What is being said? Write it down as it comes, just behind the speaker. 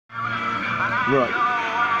Right.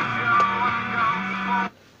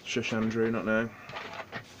 Shush Andrew, not now.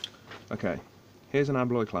 Okay, here's an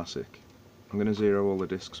Abloy Classic. I'm going to zero all the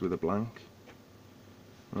discs with a blank.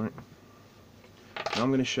 Right. Now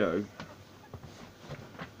I'm going to show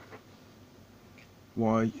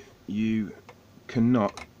why you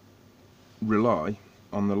cannot rely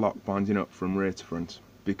on the lock binding up from rear to front,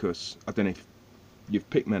 because I don't know if you've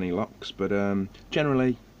picked many locks, but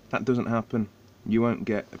generally that doesn't happen. You won't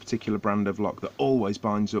get a particular brand of lock that always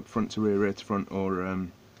binds up front to rear, rear to front, or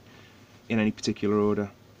in any particular order.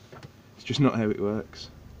 It's just not how it works.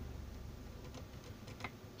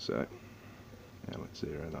 So yeah, let's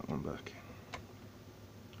zero that one back.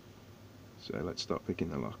 So let's start picking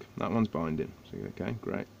the lock. That one's binding, so okay,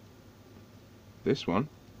 great. This one,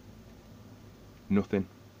 nothing,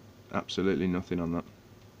 absolutely nothing on that.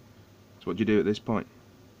 So what do you do at this point?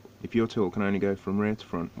 If your tool can only go from rear to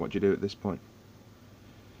front, what do you do at this point?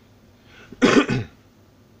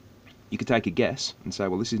 You could take a guess and say,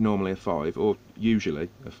 well, this is normally a 5, or usually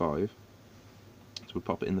a 5, so we'll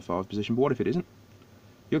pop it in the 5 position, but what if it isn't?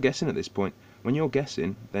 You're guessing at this point. When you're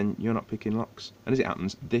guessing, then you're not picking locks, and as it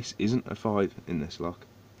happens, this isn't a 5 in this lock.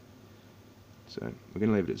 So we're going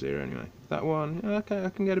to leave it at 0 anyway. That one, okay, I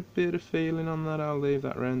can get a bit of feeling on that, I'll leave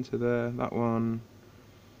that round to there. That one,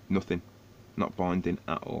 nothing, not binding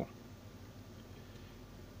at all.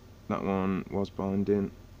 That one was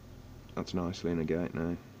binding, that's nicely in a gate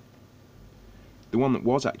now. The one that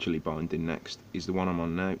was actually binding next is the one I'm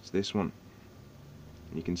on now, it's this one.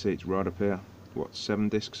 And you can see it's right up here, what, 7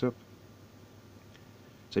 discs up?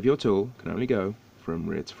 So if your tool can only go from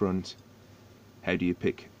rear to front, how do you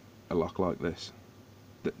pick a lock like this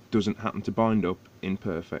that doesn't happen to bind up in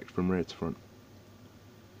perfect from rear to front?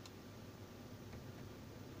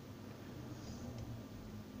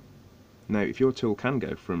 Now if your tool can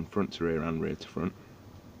go from front to rear and rear to front,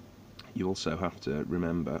 you also have to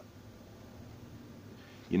remember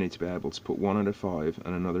you need to be able to put one at a 5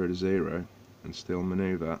 and another at a 0 and still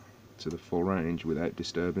manoeuvre to the full range without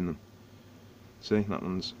disturbing them. See, that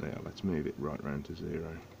one's, yeah, let's move it right round to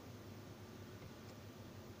 0.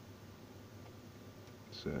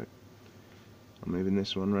 So I'm moving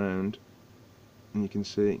this one round and you can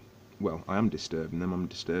see, well, I am disturbing them, I'm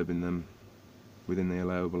disturbing them within the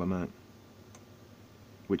allowable amount,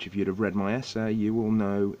 which if you'd have read my essay you will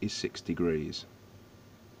know is 6 degrees.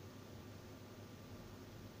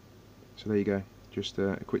 So there you go, just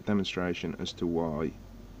a quick demonstration as to why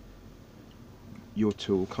your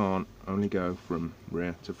tool can't only go from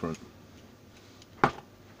rear to front.